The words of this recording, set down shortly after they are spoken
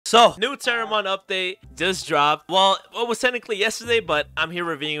So, new Terramon update just dropped. Well, it was technically yesterday, but I'm here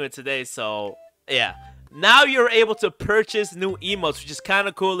reviewing it today, so yeah. Now you're able to purchase new emotes, which is kind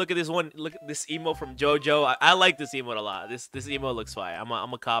of cool. Look at this one. Look at this emote from JoJo. I like this emote a lot. This emote looks fire.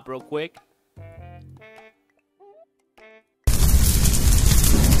 I'm a cop real quick.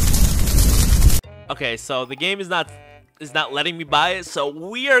 Okay, so the game is not letting me buy it, so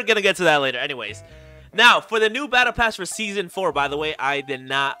we are gonna get to that later. Anyways. Now, for the new Battle Pass for Season 4, by the way, I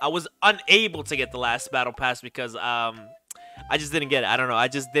was unable to get the last Battle Pass because, I just didn't get it. I don't know, I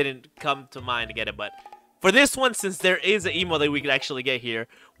just didn't come to mind to get it, but for this one, since there is an emo that we could actually get here,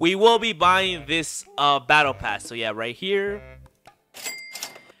 we will be buying this, Battle Pass. So yeah, right here.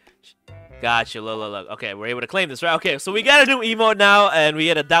 Gotcha, look. Okay, we're able to claim this, right? Okay, so we got a new emote now, and we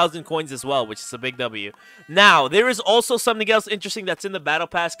get 1,000 coins as well, which is a big W. Now, there is also something else interesting that's in the Battle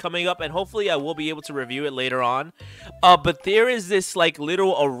Pass coming up, and hopefully I will be able to review it later on. But there is this, like,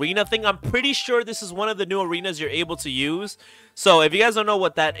 little arena thing. I'm pretty sure this is one of the new arenas you're able to use. So, if you guys don't know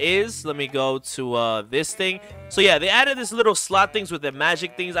what that is, let me go to, this thing. So, yeah, they added this little slot things with the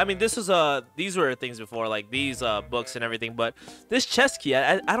magic things. I mean, this is, these were things before, like these, books and everything. But this chest key,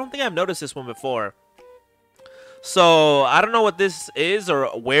 I don't think I've noticed this one before. So, I don't know what this is or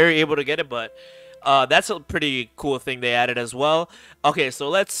where you're able to get it, but that's a pretty cool thing they added as well. Okay, so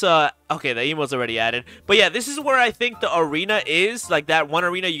let's, okay, the emote's already added. But yeah, this is where I think the arena is. Like that one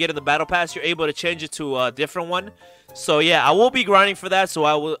arena you get in the Battle Pass, you're able to change it to a different one. So yeah, I will be grinding for that, so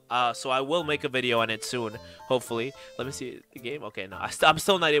I will make a video on it soon, hopefully. Let me see the game. Okay, no, I'm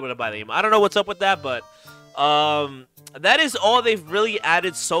still not able to buy the game. I don't know what's up with that, but that is all they've really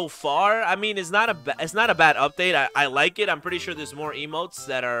added so far. I mean, it's not a bad update. I like it. I'm pretty sure there's more emotes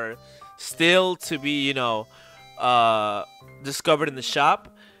that are still to be, you know, discovered in the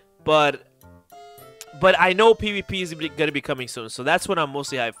shop, but I know PvP is gonna be coming soon, so that's what I'm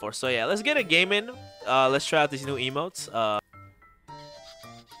mostly hyped for. So yeah, let's get a game in. Let's try out these new emotes.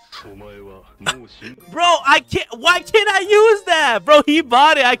 Bro, I can't. Why can't I use that, bro? He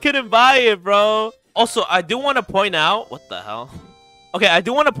bought it. I couldn't buy it, bro. Also, I do want to point out. What the hell? Okay, I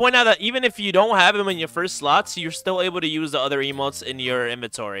do want to point out that even if you don't have them in your first slots, you're still able to use the other emotes in your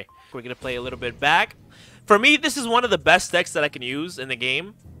inventory. We're gonna play a little bit back. For me, this is one of the best decks that I can use in the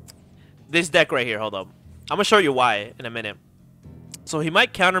game. This deck right here, hold up. I'm gonna show you why in a minute. So he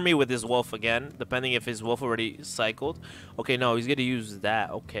might counter me with his wolf again, depending if his wolf already cycled. Okay, no, he's gonna use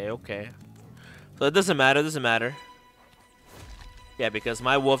that. Okay. So it doesn't matter, Yeah, because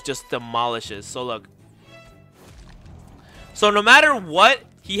my wolf just demolishes. So look. So no matter what,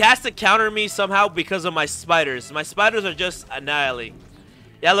 he has to counter me somehow because of my spiders. My spiders are just annihilating.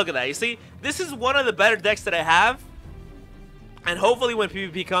 Yeah, look at that. You see? This is one of the better decks that I have. And hopefully when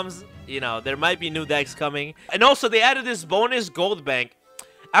PvP comes, you know, there might be new decks coming. And also, they added this bonus gold bank.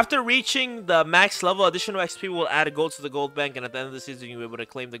 After reaching the max level, additional XP will add a gold to the gold bank. And at the end of the season, you'll be able to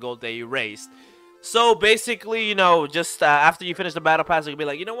claim the gold that you raised. So basically, you know, just after you finish the battle pass, you'll be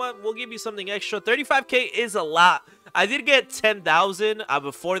like, you know what? We'll give you something extra. 35k is a lot. I did get 10,000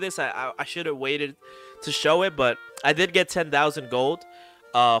 before this. I should have waited to show it. But I did get 10,000 gold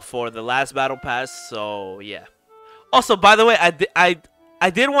for the last battle pass. So, yeah. Also, by the way, I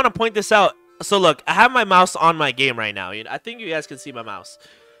did want to point this out. So look, I have my mouse on my game right now. I think you guys can see my mouse.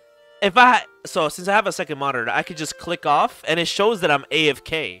 So since I have a second monitor, I could just click off and it shows that I'm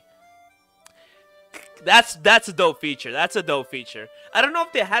AFK. That's a dope feature. That's a dope feature. I don't know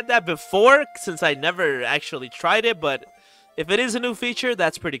if they had that before since I never actually tried it, but if it is a new feature,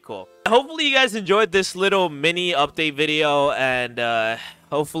 that's pretty cool. Hopefully you guys enjoyed this little mini update video, and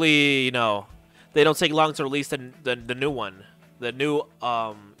hopefully, you know, they don't take long to release the new one. The new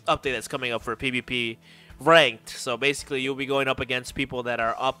update that's coming up for PvP ranked. So basically, you'll be going up against people that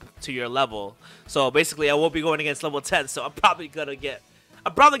are up to your level. So basically, I won't be going against level 10. So I'm probably gonna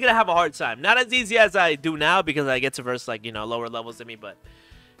have a hard time. Not as easy as I do now because I get to verse, like, you know, lower levels than me, but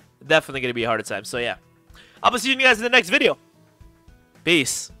definitely gonna be a harder time. So yeah, I'll be seeing you guys in the next video.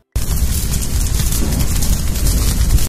 Peace.